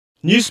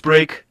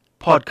Newsbreak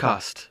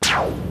Podcast.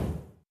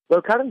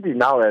 Well, currently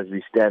now as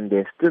we stand,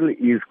 there still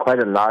is quite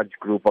a large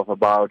group of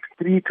about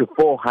 300 to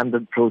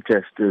 400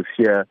 protesters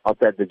here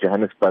outside the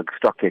Johannesburg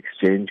Stock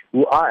Exchange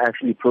who are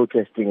actually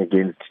protesting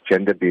against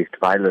gender-based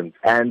violence.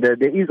 And there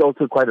is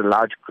also quite a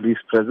large police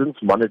presence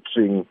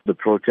monitoring the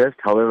protest.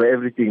 However,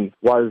 everything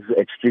was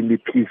extremely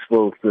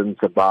peaceful since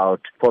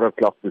about 4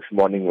 o'clock this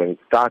morning when it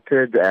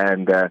started,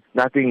 and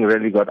nothing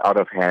really got out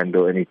of hand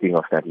or anything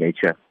of that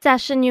nature.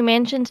 Sashin, you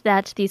mentioned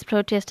that these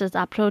protesters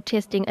are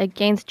protesting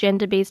against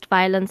gender-based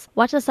violence.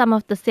 What are some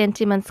of the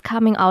sentiments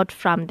coming out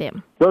from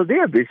them? Well, they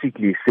are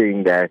basically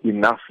saying that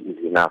enough is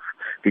enough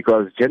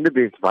because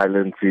gender-based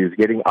violence is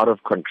getting out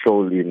of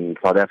control in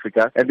South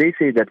Africa. And they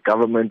say that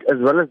government as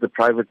well as the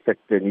private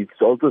sector needs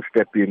to also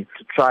step in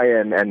to try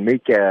and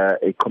make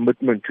a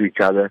commitment to each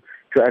other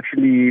to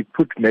actually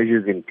put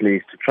measures in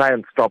place to try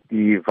and stop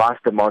the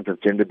vast amount of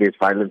gender-based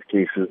violence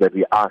cases that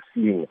we are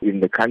seeing in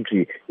the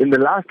country. In the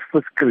last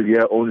fiscal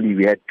year only,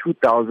 we had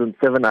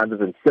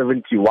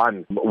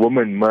 2,771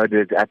 women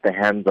murdered at the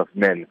hands of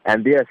men.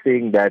 And they are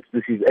saying that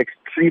this is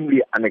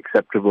extremely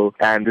unacceptable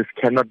and this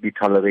cannot be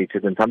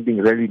tolerated, and something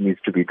really needs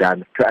to be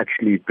done to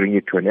actually bring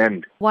it to an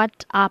end.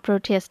 What are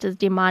protesters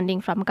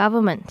demanding from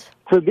government?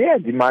 So they are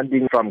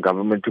demanding from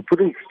government to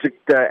put in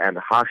stricter and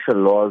harsher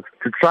laws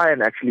to try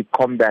and actually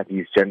combat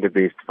these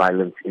gender-based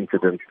violence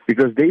incidents,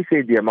 because they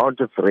say the amount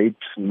of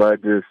rapes,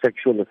 murders,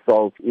 sexual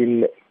assault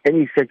in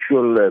any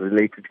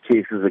sexual-related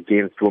cases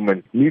against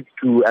women needs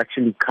to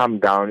actually come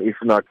down, if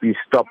not be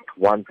stopped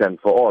once and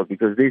for all,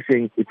 because they're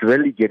saying it's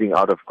really getting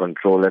out of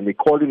control, and they're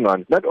calling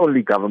on not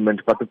only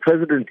government but the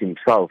president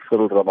himself,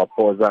 Cyril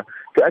Ramaphosa,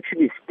 to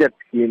actually step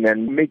in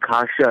and make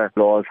harsher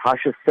laws,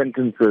 harsher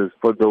sentences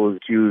for those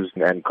accused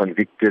and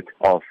convicted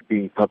of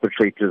being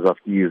perpetrators of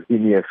these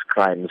heinous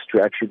crimes,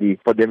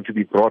 for them to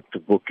be brought to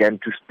book and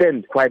to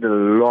spend quite a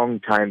long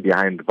time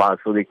behind bars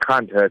so they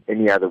can't hurt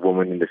any other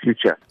woman in the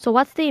future. So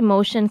what's the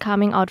emotion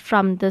coming out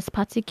from this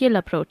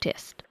particular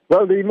protest?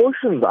 Well, the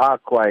emotions are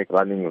quite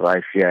running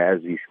rife here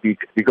as we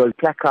speak, because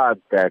placards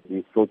that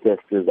these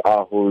protesters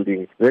are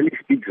holding really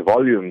speaks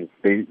volumes.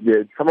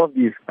 Some of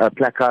these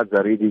placards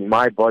are reading,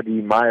 "My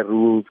body, my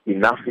rules,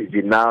 enough is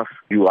enough,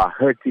 you are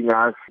hurting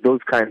us,"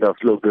 those kind of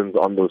slogans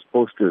on those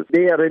posters.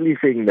 They are really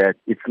saying that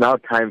it's now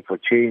time for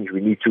change. We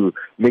need to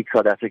make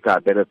South Africa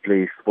a better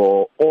place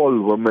for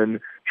all women,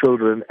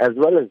 children, as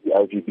well as the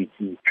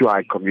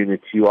LGBTQI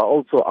community who are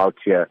also out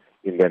here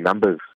in their numbers.